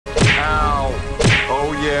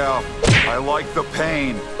Yeah, I like the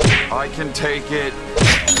pain. I can take it.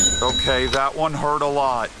 Okay, that one hurt a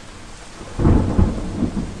lot.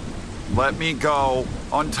 Let me go.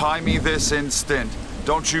 Untie me this instant.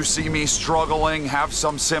 Don't you see me struggling? Have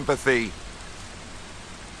some sympathy.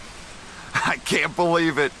 I can't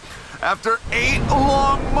believe it. After 8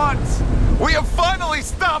 long months, we have finally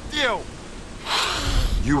stopped you!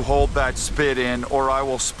 You hold that spit in, or I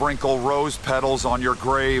will sprinkle rose petals on your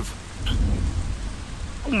grave.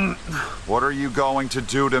 What are you going to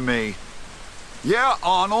do to me? Yeah,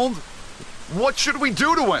 Arnold. What should we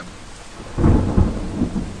do to him?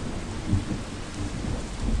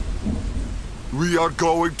 We are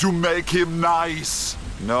going to make him nice.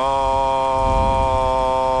 No.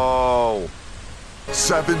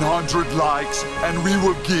 700 likes and we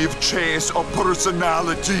will give Chase a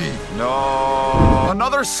personality. No.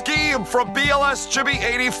 Another scheme from BLS Jimmy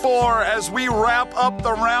 84 as we wrap up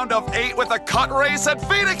the round of 8 with a cut race at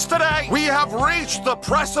Phoenix today. We have reached the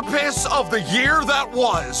precipice of the year that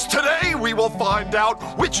was. Today we will find out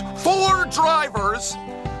which 4 drivers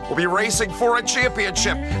will be racing for a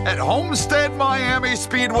championship at Homestead Miami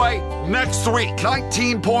Speedway next week.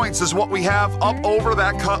 19 points is what we have up over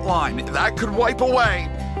that cut line. That could wipe away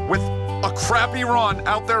with a crappy run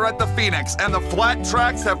out there at the Phoenix, and the flat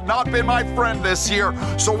tracks have not been my friend this year,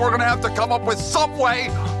 so we're gonna have to come up with some way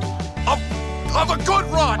of a good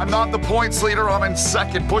run. I'm not the points leader, I'm in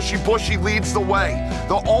second. Bushy leads the way.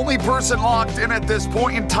 The only person locked in at this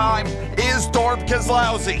point in time is Darth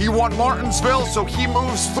Keselowski. He won Martinsville, so he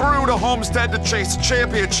moves through to Homestead to chase a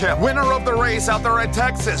championship. Winner of the race out there at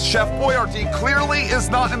Texas, Chef Boyardee clearly is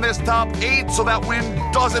not in this top 8, so that win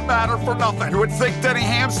doesn't matter for nothing. You would think Denny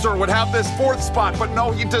Hamster would have this 4th spot, but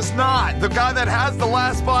no, he does not. The guy that has the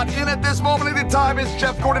last spot in at this moment in time is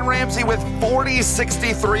Jeff Gordon Ramsay with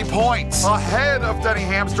 63 points. Ahead of Denny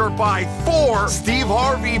Hamster by 4, Steve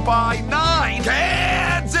Harvey by 9,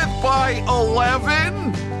 Kansas by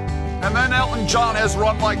 11, and then Elton John has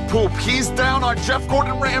run like poop. He's down on Jeff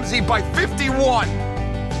Gordon Ramsay by 51.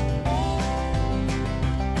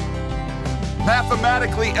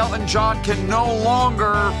 Mathematically, Elton John can no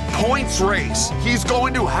longer points race. He's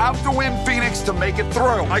going to have to win Phoenix to make it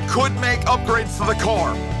through. I could make upgrades to the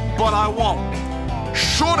car, but I won't.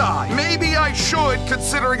 Should I? Maybe I should,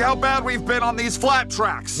 considering how bad we've been on these flat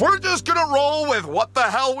tracks. We're just gonna roll with what the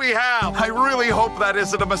hell we have. I really hope that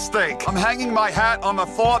isn't a mistake. I'm hanging my hat on the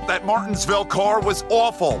thought that Martinsville car was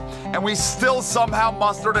awful, and we still somehow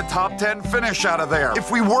mustered a top 10 finish out of there. If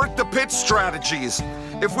we work the pit strategies,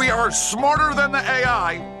 if we are smarter than the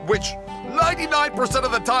AI, which 99%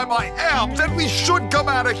 of the time I am, then we should come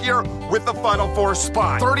out of here with the Final 4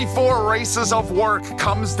 spot. 34 races of work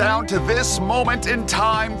comes down to this moment in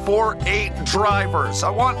time for 8 drivers. I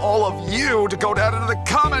want all of you to go down into the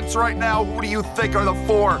comments right now. Who do you think are the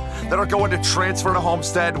 4 that are going to transfer to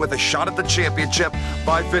Homestead with a shot at the championship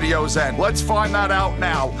by video's end? Let's find that out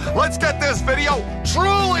now. Let's get this video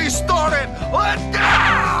truly started. Let's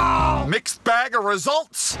go! Mixed bag of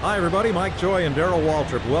results. Hi everybody, Mike Joy and Darrell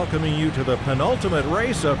Waltrip welcoming you to the penultimate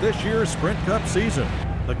race of this year's Sprint Cup season,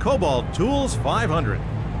 the Cobalt Tools 500.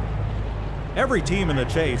 Every team in the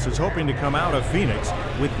chase is hoping to come out of Phoenix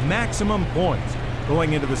with maximum points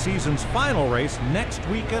going into the season's final race next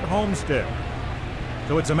week at Homestead.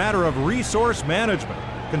 So it's a matter of resource management,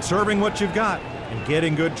 conserving what you've got, and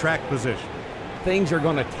getting good track position. Things are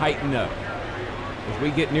going to tighten up. As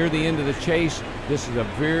we get near the end of the chase, this is a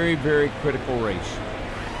very, very critical race.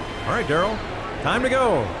 All right, Darrell, time to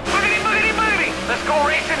go. Boogity, boogity, boogity! Let's go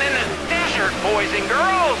racing in the desert, boys and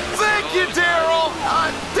girls! Thank you, Darrell!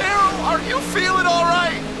 Darrell, are you feeling all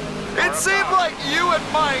right? It seemed like you and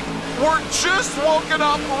Mike were just woken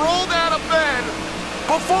up, rolled out of bed,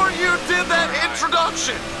 before you did that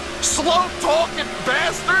introduction. Slow-talking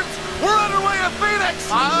bastards! We're underway at Phoenix!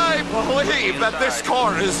 I believe that this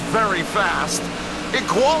car is very fast. In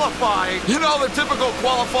qualifying, you know the typical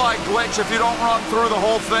qualifying glitch, if you don't run through the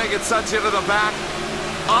whole thing, it sets you to the back.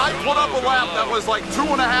 I put up a lap that was like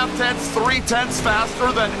 2.5 tenths, 3 tenths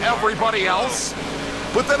faster than everybody else.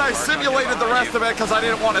 But then I simulated the rest of it because I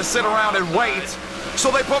didn't want to sit around and wait. So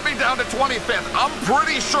they put me down to 25th. I'm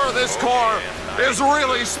pretty sure this car is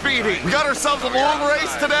really speedy. We got ourselves a long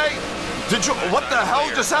race today. What the hell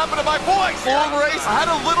just happened to my voice? Long race, I had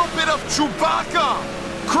a little bit of Chewbacca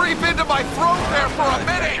creep into my throat there for a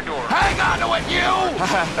minute. Hang on to it, you!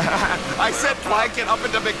 I said blanket up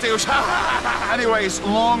into McDouche. Anyways,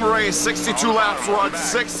 long race, 62 laps run,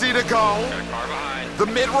 60 to go. The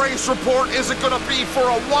mid-race report isn't gonna be for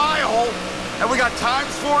a while. And we got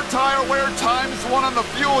 ×4 tire wear, ×1 on the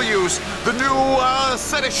fuel use. The new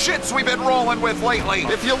set of shits we've been rolling with lately.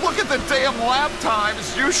 If you look at the damn lap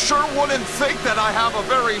times, you sure wouldn't think that I have a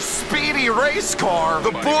very speedy race car.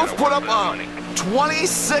 The booth put up a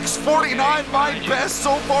 26:49, my best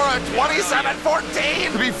so far at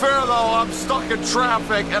 27:14. To be fair though, I'm stuck in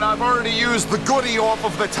traffic and I've already used the goodie off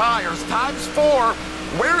of the tires. ×4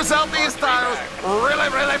 wears out these tires really,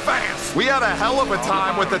 really fast. We had a hell of a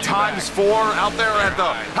time with the ×4 out there at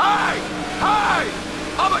the, hey,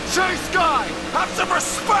 I'm a chase guy, have some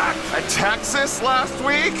respect. At Texas last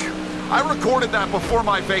week, I recorded that before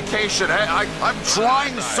my vacation. I'm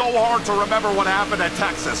trying so hard to remember what happened at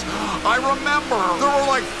Texas. I remember there were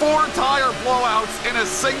like 4 tire blowouts in a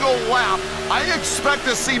single lap. I expect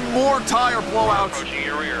to see more tire blowouts.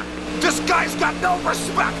 This guy's got no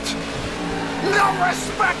respect. No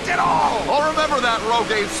respect at all! I'll remember that,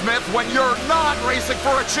 Rogaine Smith, when you're not racing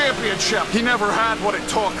for a championship. He never had what it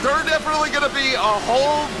took. There are definitely going to be a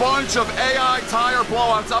whole bunch of AI tire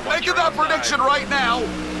blowouts. I'm making that prediction right now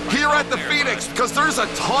here at the Phoenix because there's a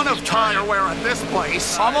ton of tire wear at this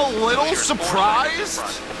place. I'm a little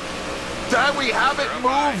surprised that we haven't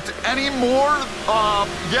moved any more.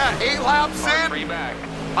 8 laps in.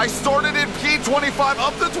 I started in P25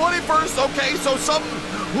 up to 21st. Okay, so some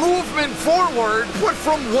movement forward, but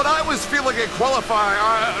from what I was feeling in qualifying,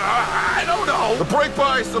 I don't know. The brake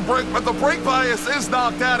bias is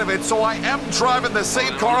knocked out of it, so I am driving the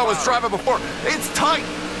same car I was driving before. It's tight.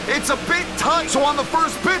 It's a bit tight. So on the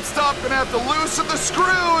first pit stop, gonna have to loosen the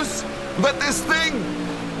screws. Let this thing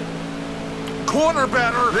corner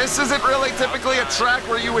better. This isn't really typically a track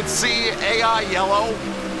where you would see AI yellow.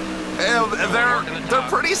 They're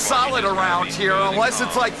pretty solid around here, unless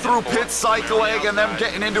it's like through pit cycling and them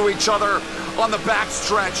getting into each other on the back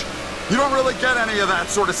stretch. You don't really get any of that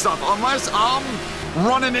sort of stuff, unless I'm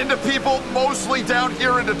running into people mostly down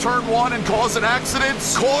here into turn 1 and causing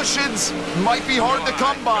accidents. Cautions might be hard to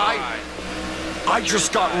come by. I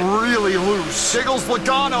just got really loose. Jiggles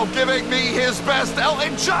Logano giving me his best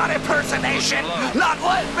Elton John impersonation, not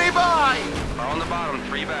letting me by. On the bottom,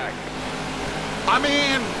 3 back. I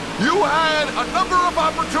mean, you had a number of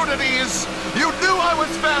opportunities. You knew I was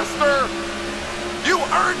faster. You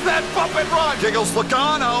earned that bump and run. Jiggles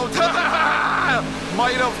Logano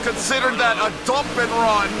might have considered that a dump and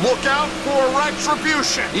run. Look out for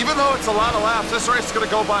retribution. Even though it's a lot of laps, this race is going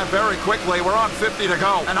to go by very quickly. We're on 50 to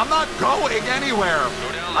go, and I'm not going anywhere.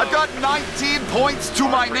 I've got 19 points to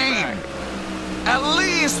my name. At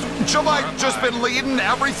least, I've just been leading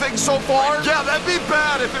everything so far. Yeah, that'd be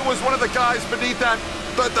bad if it was one of the guys beneath that,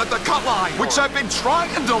 the cut line, which I've been trying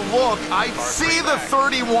to look. I see the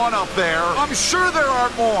 31 up there. I'm sure there are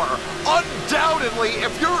more. Undoubtedly,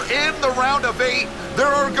 if you're in the round of 8,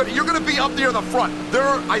 you're gonna be up near the front.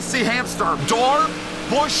 I see Hamster, Dorm,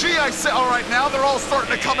 Bushy, I see. All right, now they're all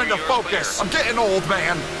starting to come into focus. I'm getting old,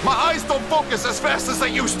 man. My eyes don't focus as fast as they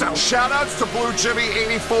used to. Shout-outs to Blue Jimmy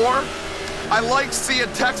 84. I like seeing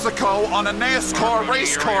Texaco on a NASCAR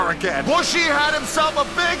race car again. Bushy had himself a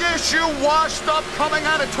big issue washed up coming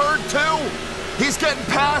out of turn 2. He's getting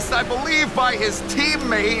passed, I believe, by his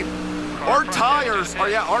teammate. Our tires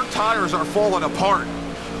are falling apart.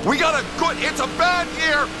 We got it's a bad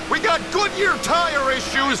year. We got Goodyear tire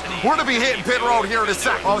issues. We're gonna be hitting pit road here in a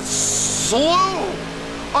sec. A slew,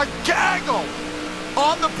 a gaggle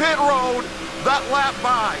on the pit road that lap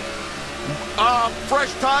by.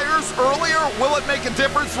 Fresh tires earlier, will it make a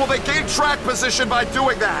difference? Will they gain track position by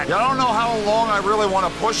doing that? I don't know how long I really want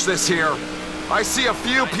to push this here. I see a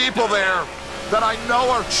few people there that I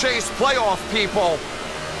know are Chase playoff people.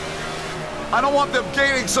 I don't want them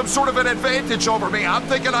gaining some sort of an advantage over me. I'm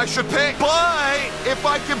thinking I should pick. But if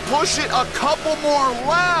I can push it a couple more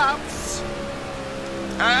laps,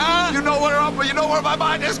 you know where my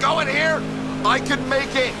mind is going here? I can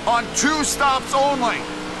make it on 2 stops only.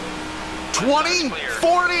 20,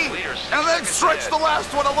 40, and then stretch the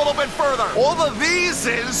last one a little bit further. All of these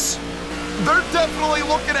they're definitely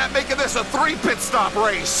looking at making this a 3 pit stop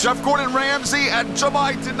race. Jeff Gordon Ramsay and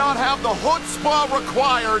Jamai did not have the chutzpah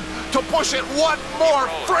required to push it one more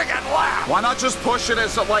friggin' lap. Why not just push it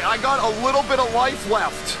as I got a little bit of life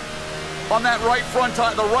left on that right front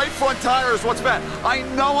tire. The right front tire is what's bad. I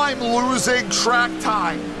know I'm losing track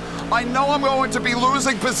time. I know I'm going to be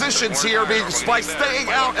losing positions here by staying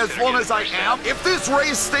out as long as I am. If this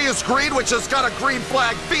race stays green, which has got a green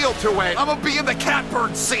flag feel to it, I'm gonna be in the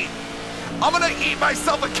catbird seat. I'm gonna eat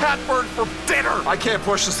myself a catbird for dinner. I can't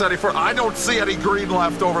push this any further. I don't see any green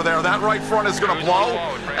left over there. That right front is gonna blow,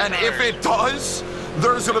 and if it does,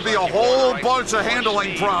 there's going to be a whole bunch of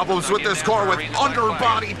handling problems with this car with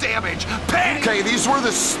underbody damage. Okay, these were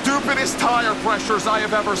the stupidest tire pressures I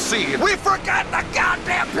have ever seen. We forgot the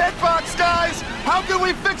goddamn pit box, guys! How can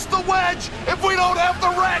we fix the wedge if we don't have the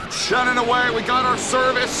wrench? Down and away, we got our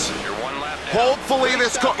service. Hopefully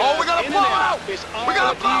this car, oh, we got a blowout! We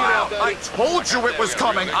got a blowout! I told you it was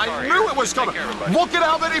coming. I knew it was coming. Look at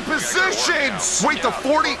how many positions! Wait, the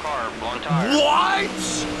 40, what?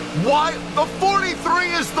 Why? The 43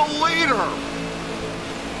 is the leader.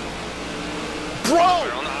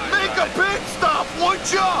 Bro, make a pit stop, would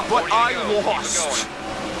ya? But I lost.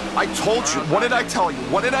 I told you. What did I tell you?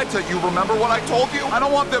 What did I tell you? Remember what I told you? I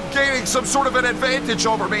don't want them gaining some sort of an advantage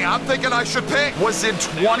over me. I'm thinking I should pit. Was in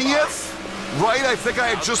 20th? Right? I think I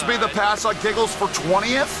had just made the pass on Giggles for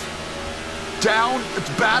 20th. Down, it's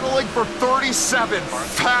battling for 37th.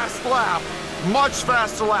 Fast lap. Much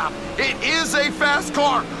faster lap. It is a fast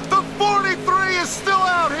car. The 43 is still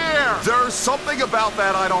out here. There's something about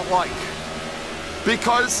that I don't like.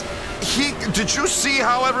 Because did you see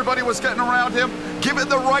how everybody was getting around him? Given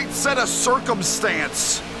the right set of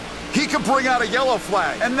circumstance, he could bring out a yellow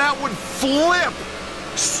flag, and that would flip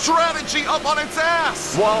strategy up on its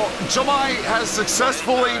ass. Well, Jamai has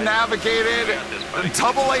successfully navigated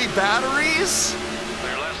AA batteries.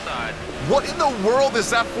 What in the world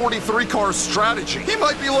is that 43 car's strategy? He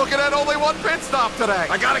might be looking at only one pit stop today.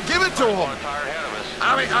 I gotta give it to him.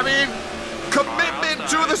 I mean, commitment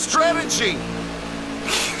to the strategy.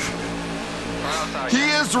 He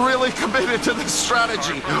is really committed to this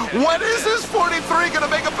strategy. When is this 43 gonna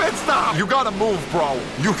make a pit stop? You gotta move, bro.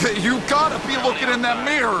 You gotta be looking in them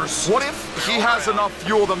mirrors. What if he has enough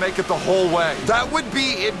fuel to make it the whole way? That would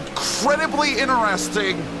be incredibly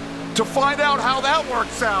interesting to find out how that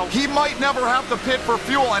works out. He might never have to pit for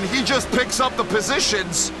fuel and he just picks up the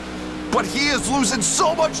positions. But he is losing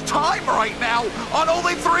so much time right now on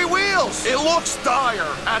only 3 wheels. It looks dire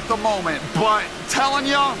at the moment, but telling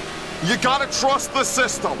ya, you gotta trust the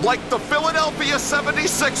system. Like the Philadelphia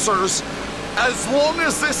 76ers, as long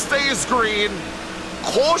as this stays green,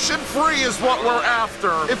 caution-free is what we're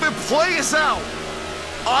after. If it plays out,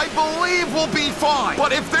 I believe we'll be fine.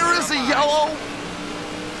 But if there is a yellow,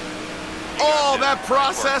 oh, that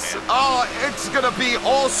process, it's gonna be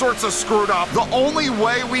all sorts of screwed up. The only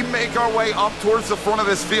way we make our way up towards the front of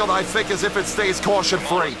this field, I think, is if it stays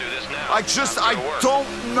caution-free. I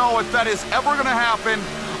don't know if that is ever gonna happen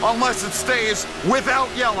unless it stays without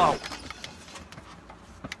yellow.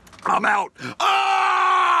 I'm out.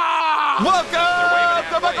 Welcome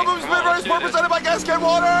to Michael Mrucz Business, represented by Gasket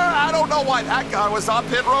Water. I don't know why that guy was on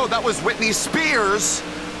pit road. That was Whitney Spears.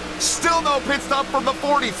 Still no pit stop from the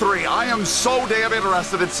 43. I am so damn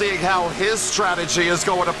interested in seeing how his strategy is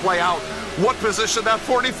going to play out. What position that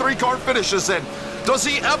 43 car finishes in. Does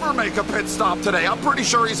he ever make a pit stop today? I'm pretty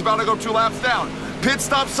sure he's about to go 2 laps down. Pit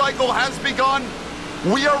stop cycle has begun.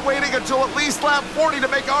 We are waiting until at least lap 40 to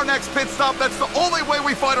make our next pit stop. That's the only way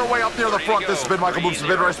we find our way up near the front. This has been Michael Mrucz,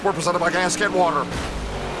 Midrise Sport, presented by Gasket Water.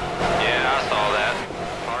 Yeah, I saw that.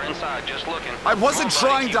 Far inside, just looking. I wasn't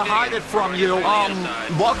trying to hide it from you.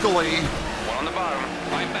 Luckily. One on the bottom.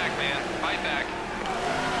 Fight back, man. Fight back.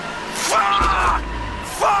 Fuck!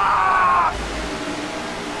 Fuck!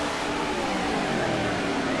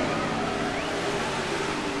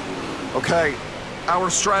 Okay, our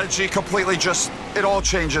strategy completely it all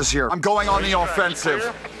changes here. I'm going on the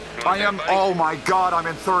offensive. I am, oh my God, I'm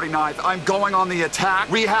in 39th. I'm going on the attack.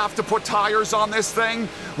 We have to put tires on this thing.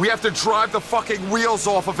 We have to drive the fucking wheels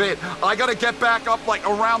off of it. I gotta get back up like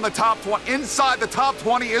around the top 20. Inside the top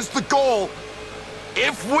 20 is the goal.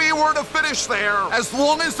 If we were to finish there, as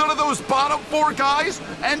long as none of those bottom 4 guys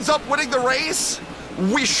ends up winning the race,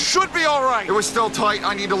 we should be all right. It was still tight.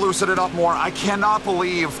 I need to loosen it up more. I cannot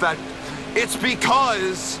believe that it's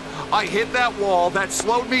because I hit that wall that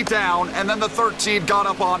slowed me down, and then the 13 got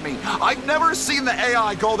up on me. I've never seen the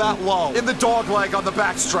AI go that low in the dog leg on the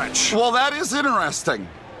backstretch. Well, that is interesting.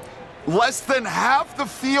 Less than half the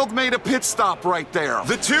field made a pit stop right there.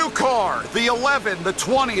 The 2 car, the 11, the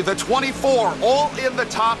 20, the 24, all in the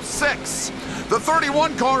top 6. The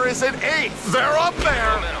 31 car is in 8th. They're up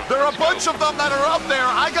there. There are a bunch of them that are up there.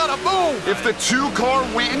 I gotta move. If the 2 car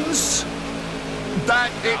wins,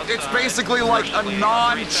 it's basically like a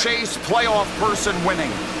non-chase playoff person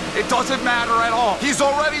winning. It doesn't matter at all. He's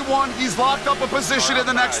already won. He's locked up a position in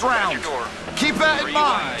the next round. Keep that in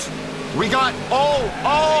mind. We got, oh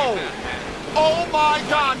my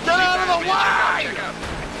God, get out of the way!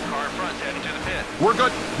 We're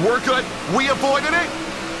good, we're good. We avoided it.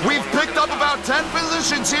 We've picked up about 10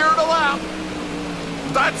 positions here in a lap.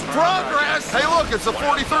 That's progress. Hey, look, it's the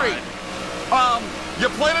 43. You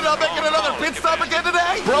planning on making another pit stop again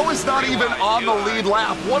today? Bro is not even on the lead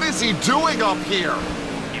lap. What is he doing up here?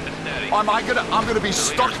 I'm gonna be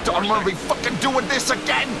stuck. I'm gonna be fucking doing this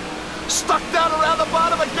again. Stuck down around the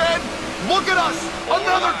bottom again. Look at us.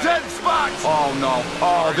 Another 10 spots. Oh no.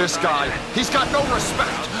 Oh, this guy. He's got no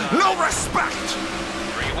respect. No respect.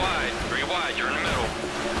 3 wide. 3 wide. You're in the middle.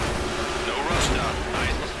 No rough stuff.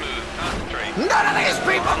 Nice and smooth. Concentrate. None of these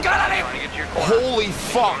people got any. Trying to get to your corner. Holy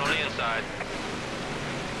fuck. On the inside.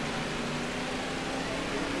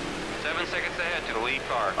 7 seconds ahead to the lead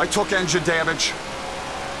car. I took engine damage.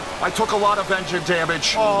 I took a lot of engine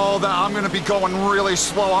damage. Oh, I'm gonna be going really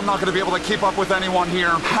slow. I'm not gonna be able to keep up with anyone here.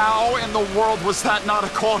 How in the world was that not a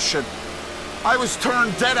caution? I was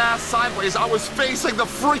turned dead ass sideways. I was facing the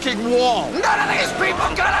freaking wall. None of these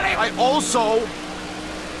people got any. I also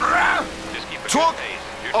took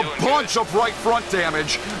a bunch of right front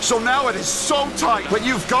damage. So now it is so tight. But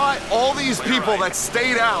you've got all these people that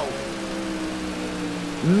stayed out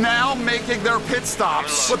now making their pit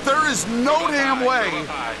stops, but there is no damn way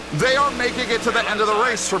they are making it to the end of the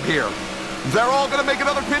race from here. They're all gonna make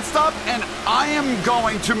another pit stop, and I am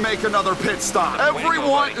going to make another pit stop.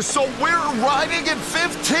 Everyone, so we're riding in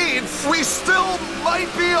 15th. We still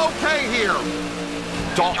might be okay here.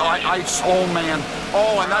 Oh man.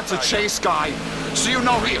 Oh, and that's a chase guy. So you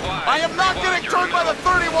know I am not getting turned by the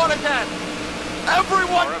 31 again.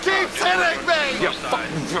 Everyone keeps hitting me!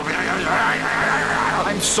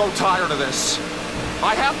 I'm so tired of this.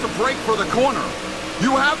 I have to brake for the corner.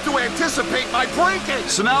 You have to anticipate my braking.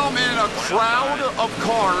 So now I'm in a crowd of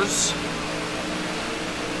cars,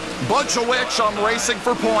 bunch of which I'm racing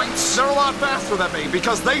for points. They're a lot faster than me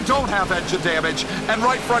because they don't have engine damage and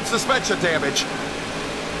right front suspension damage.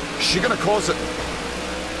 She gonna cause it.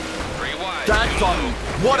 That dummy.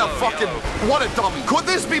 What a dummy. Could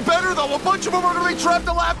this be better though? A bunch of them are gonna be trapped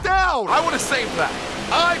a lap down. I would have saved that.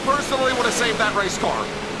 I personally would have saved that race car.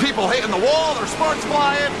 People hitting the wall, their sparks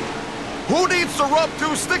flying. Who needs to rub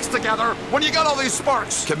 2 sticks together when you got all these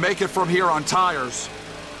sparks? Can make it from here on tires.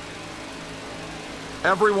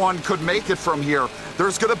 Everyone could make it from here.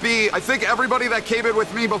 There's gonna be, I think everybody that came in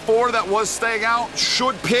with me before that was staying out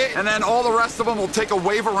should pit, and then all the rest of them will take a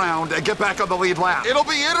wave around and get back on the lead lap. It'll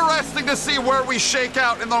be interesting to see where we shake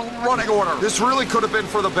out in the running order. This really could have been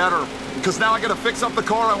for the better, because now I gotta fix up the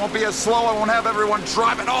car. I won't be as slow. I won't have everyone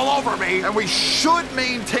driving all over me, and we should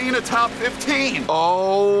maintain a top 15.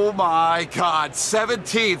 Oh my God,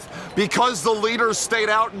 17th. Because the leaders stayed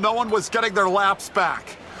out, no one was getting their laps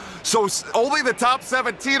back. So only the top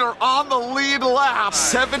 17 are on the lead lap.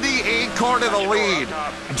 78 car to the lead.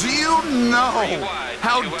 Do you know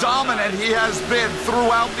how dominant he has been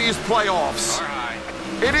throughout these playoffs?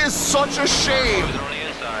 It is such a shame.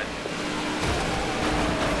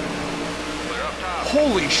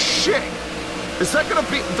 Holy shit. Is that gonna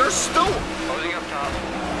be, they're still. Closing up top.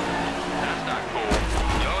 That's not cool.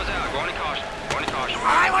 Joe is out. Going to caution. Going to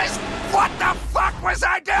caution. What the fuck was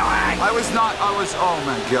I doing? Oh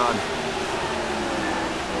my God.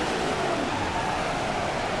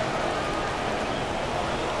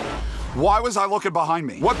 Why was I looking behind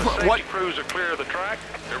me? What crews are clear of the track.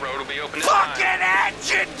 The road will be open. Fucking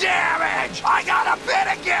engine damage! I got a pit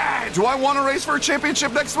again! Do I want to race for a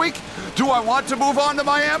championship next week? Do I want to move on to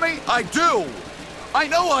Miami? I do. I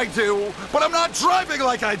know I do, but I'm not driving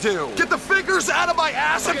like I do. Get the fingers out of my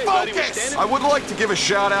ass and focus! I would like to give a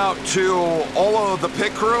shout out to all of the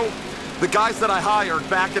pit crew, the guys that I hired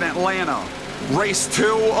back in Atlanta. Race 2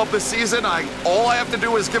 of the season, all I have to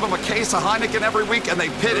do is give them a case of Heineken every week and they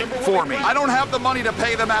pit it for me. I don't have the money to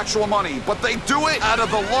pay them actual money, but they do it out of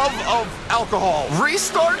the love of alcohol.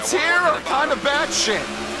 Restarts here are kind of bad shit.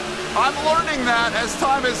 I'm learning that as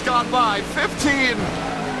time has gone by. 15.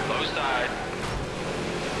 Low side.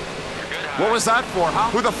 What was that for, huh?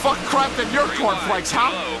 Who the fuck crapped in your cornflakes,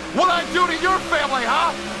 huh? What'd I do to your family,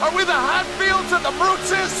 huh? Are we the Hatfields and the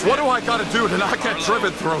Mruczes? What do I gotta do to not get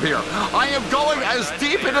driven through here? I am going as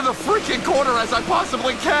deep into the freaking corner as I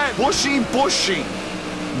possibly can. Bushy.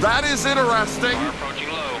 That is interesting. Approaching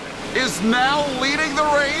low. Is now leading the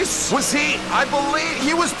race. Was he? I believe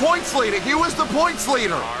he was points leading. He was the points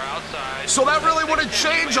leader. So that really wouldn't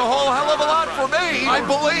change a whole hell of a lot for me. I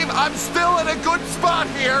believe I'm still in a good spot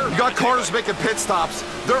here. You got cars making pit stops.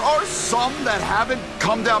 There are some that haven't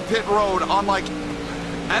come down pit road on like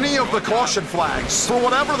any of the caution flags. For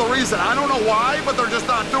whatever the reason, I don't know why, but they're just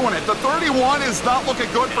not doing it. The 31 is not looking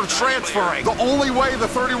good for transferring. The only way the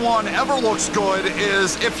 31 ever looks good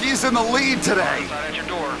is if he's in the lead today.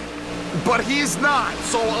 But he's not,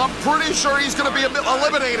 so I'm pretty sure he's going to be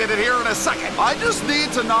eliminated here in a second. I just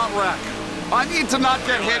need to not wreck. I need to not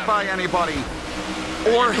get hit by anybody.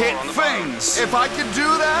 or hit things. If I can do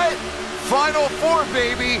that, Final Four,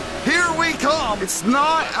 baby, here we come. It's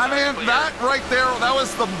not, I mean, that right there, that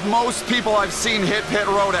was the most people I've seen hit pit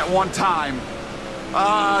road at one time.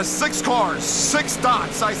 6 cars, 6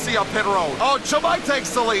 dots I see up pit road. Oh, Jamai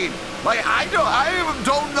takes the lead. Like, I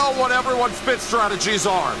don't know what everyone's pit strategies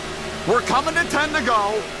are. We're coming to 10 to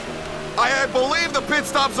go. I believe the pit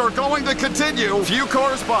stops are going to continue. A few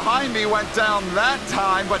cars behind me went down that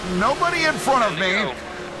time, but nobody in front of me.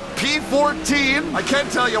 P14, I can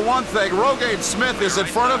tell you one thing, Rogaine Smith is in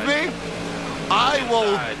front of me. I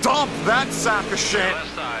will dump that sack of shit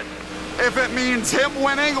if it means him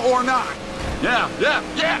winning or not. Yeah,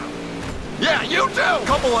 you do. A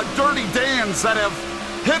couple of dirty Dans that have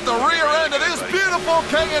hit the rear end of this beautiful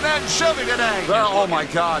K&N Chevy today. Oh my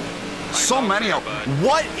God, so many of them.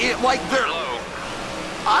 What it, like there,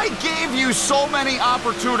 I gave you so many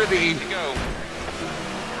opportunities.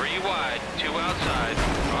 3 wide, 2 outside,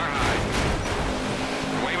 car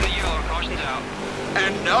high. Waving the yellow, caution's out.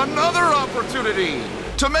 And another opportunity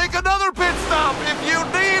to make another pit stop if you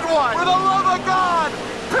need one. For the love of God,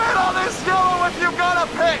 pit on this yellow if you gotta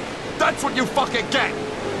pit. That's what you fucking get.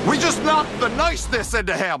 We just knocked the niceness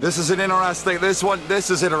into him. This is an interesting, this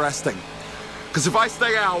is interesting. Because if I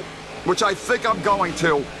stay out, which I think I'm going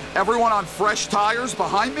to, everyone on fresh tires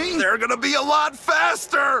behind me, they're gonna be a lot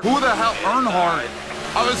faster. Who the hell, Earnhardt?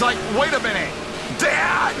 I was like, wait a minute,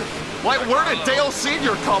 Dad! Like, where did Dale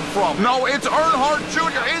Sr. come from? No, it's Earnhardt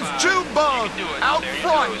Jr., it's Junebug out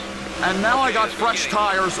front. And now I got fresh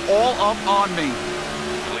tires all up on me.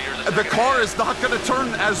 The car is not gonna turn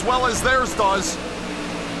as well as theirs does.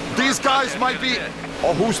 These guys might be,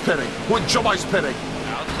 oh, who's pitting? Jamai's pitting.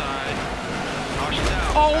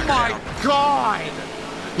 Oh my God!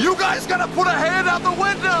 You guys gotta put a hand out the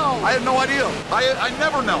window! I had no idea. I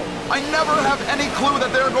never know. I never have any clue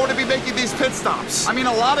that they're going to be making these pit stops. I mean,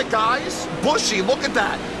 a lot of guys, Bushy, look at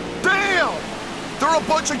that. Damn! There are a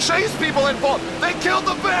bunch of chase people involved. They killed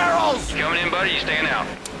the barrels! You coming in, buddy? You staying out?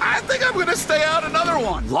 I think I'm gonna stay out another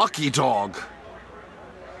one. Lucky dog.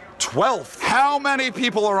 12th. How many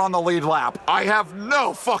people are on the lead lap? I have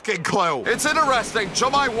no fucking clue. It's interesting.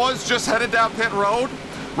 Jamai was just headed down pit road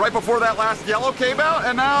right before that last yellow came out,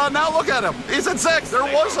 and now look at him. He's at 6th. There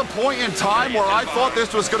was a point in time where I thought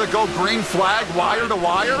this was going to go green flag, wire to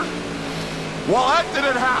wire. Well, that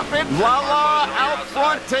didn't happen. Lala out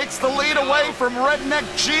front takes the lead away from Redneck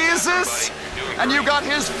Jesus, and you got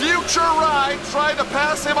his future ride trying to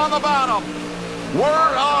pass him on the bottom.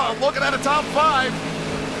 We're looking at a top 5.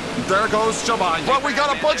 There goes Jamai. But we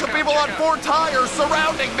got a bunch of people on 4 tires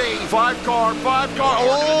surrounding me. 5 car.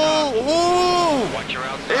 Oh,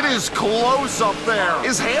 it is close up there.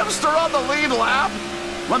 Is Hamster on the lead lap?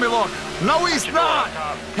 Let me look. No, he's not.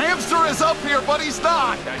 Hamster is up here, but he's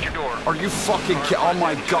not. Are you fucking kidding? Oh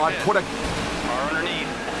my God, put a...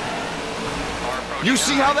 You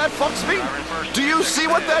see how that fucks me? Do you see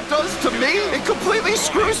what that does to me? It completely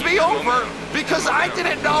screws me over because I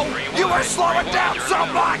didn't know you were slowing down so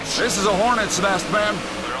much. This is a hornet's nest, man.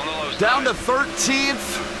 Down to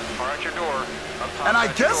 13th. And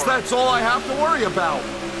I guess that's all I have to worry about.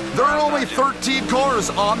 There are only 13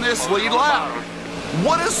 cars on this lead lap.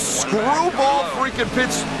 What a screwball freaking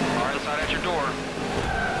pitch. Car inside at your door.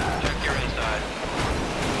 Check your inside.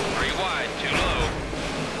 3 wide, 2 low.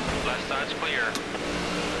 Left side's clear.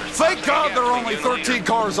 Thank God there are only 13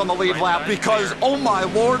 cars on the lead lap because, oh my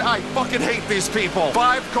Lord, I fucking hate these people.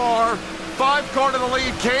 5 car to the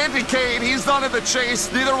lead. Candy Cane, he's not in the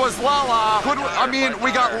chase. Neither was Lala.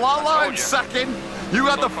 We got Lala in 2nd. You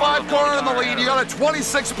got the 5 car in the lead. You got a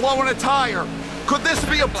 26 blowing a tire. Could this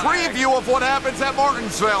be a preview of what happens at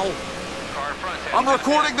Martinsville? I'm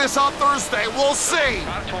recording this on Thursday. We'll see.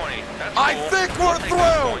 I think we're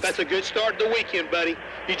through. That's a good start to the weekend, buddy.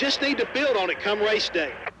 You just need to build on it come race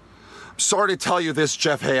day. Sorry to tell you this,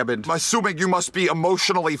 Jeff Hammond. I'm assuming you must be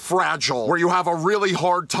emotionally fragile, where you have a really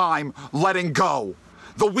hard time letting go.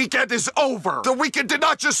 The weekend is over. The weekend did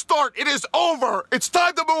not just start, it is over. It's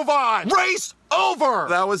time to move on. Race over.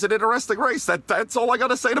 That was an interesting race. That's all I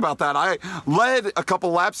gotta say about that. I led a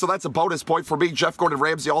couple laps, so that's a bonus point for me. Jeff Gordon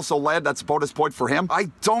Ramsay also led. That's a bonus point for him.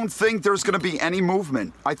 I don't think there's gonna be any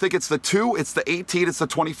movement. I think it's the 2, it's the 18, it's the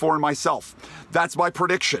 24, and myself. That's my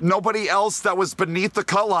prediction. Nobody else that was beneath the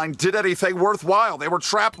cut line did anything worthwhile. They were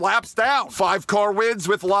trapped laps down. 5 car wins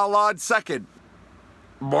with Lala in 2nd.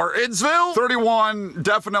 Martinsville? 31,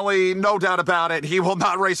 definitely, no doubt about it. He will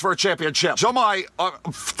not race for a championship. Jamai,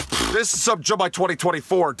 This is some July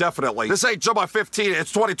 2024, definitely. This ain't July 15,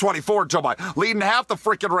 it's 2024 July. Leading half the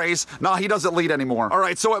freaking race. Nah, he doesn't lead anymore. All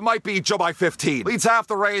right, so it might be July 15. Leads half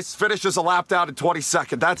the race, finishes a lap down in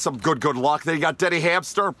 22nd. That's some good luck. Then you got Denny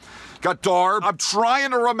Hamster, got Darb. I'm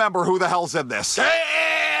trying to remember who the hell's in this.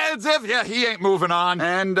 Yeah, he ain't moving on.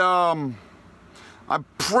 And, I'm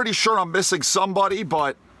pretty sure I'm missing somebody,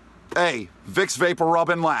 but hey, Vicks Vapor Rub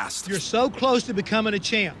in last. You're so close to becoming a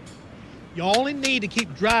champ. You only need to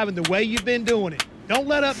keep driving the way you've been doing it. Don't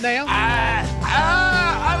let up now.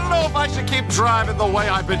 I don't know if I should keep driving the way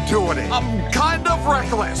I've been doing it. I'm kind of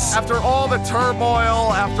reckless. After all the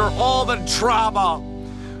turmoil, after all the drama,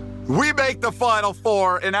 we make the Final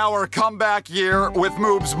Four in our comeback year with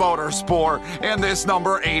Mrucz Motorsport in this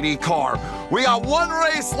number 80 car. We got one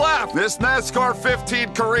race left, this NASCAR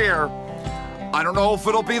 15 career. I don't know if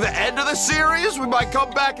it'll be the end of the series. We might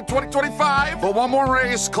come back in 2025. But one more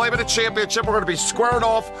race, claiming a championship. We're going to be squaring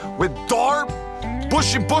off with Darb,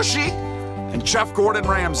 Bushy, and Jeff Gordon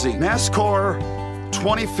Ramsay. NASCAR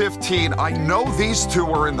 2015, I know these two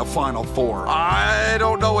were in the Final Four. I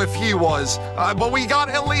don't know if he was, but we got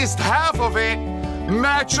at least half of it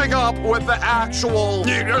matching up with the actual,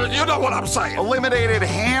 you know what I'm saying. Eliminated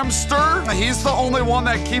Hamster. He's the only one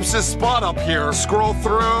that keeps his spot up here. Scroll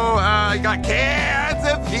through, you got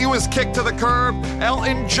Kansas. He was kicked to the curb.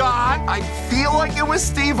 Elton John. I feel like it was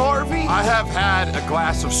Steve Harvey. I have had a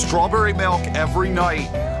glass of strawberry milk every night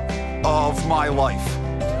of my life.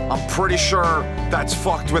 I'm pretty sure that's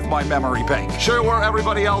fucked with my memory bank. Sure, where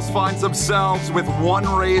everybody else finds themselves with one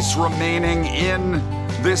race remaining in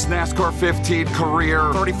this NASCAR 15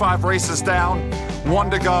 career. 35 races down,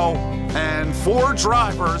 1 to go, and 4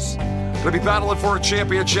 drivers gonna be battling for a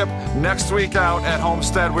championship next week out at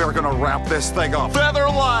Homestead. We are gonna wrap this thing up.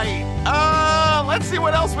 Featherlight. Let's see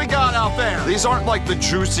what else we got out there. These aren't like the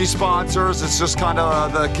juicy sponsors. It's just kind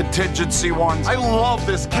of the contingency ones. I love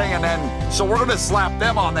this K&N, so we're gonna slap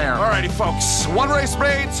them on there. Alrighty, folks. 1 race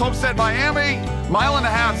made, Homestead, Miami. 1.5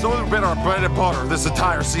 miles, those have been our bread and butter this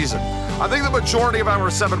entire season. I think the majority of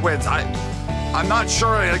our 7 wins. I'm not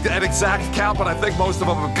sure an exact count, but I think most of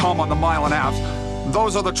them have come on the 1.5 miles.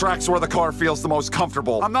 Those are the tracks where the car feels the most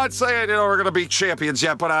comfortable. I'm not saying, we're gonna be champions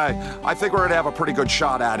yet, but I think we're gonna have a pretty good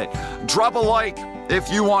shot at it. Drop a like if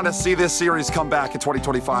you want to see this series come back in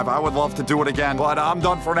 2025. I would love to do it again, but I'm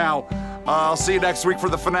done for now. I'll see you next week for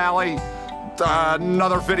the finale.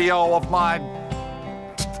 Another video of mine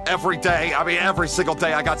every day. I mean, every single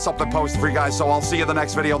day I got something posted for you guys, so I'll see you in the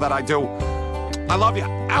next video that I do. I love you.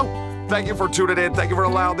 Ow! Thank you for tuning in. Thank you for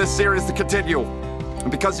allowing this series to continue. And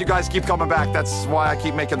because you guys keep coming back, that's why I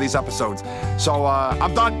keep making these episodes. So,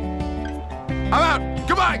 I'm done. I'm out.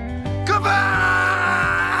 Goodbye. Goodbye!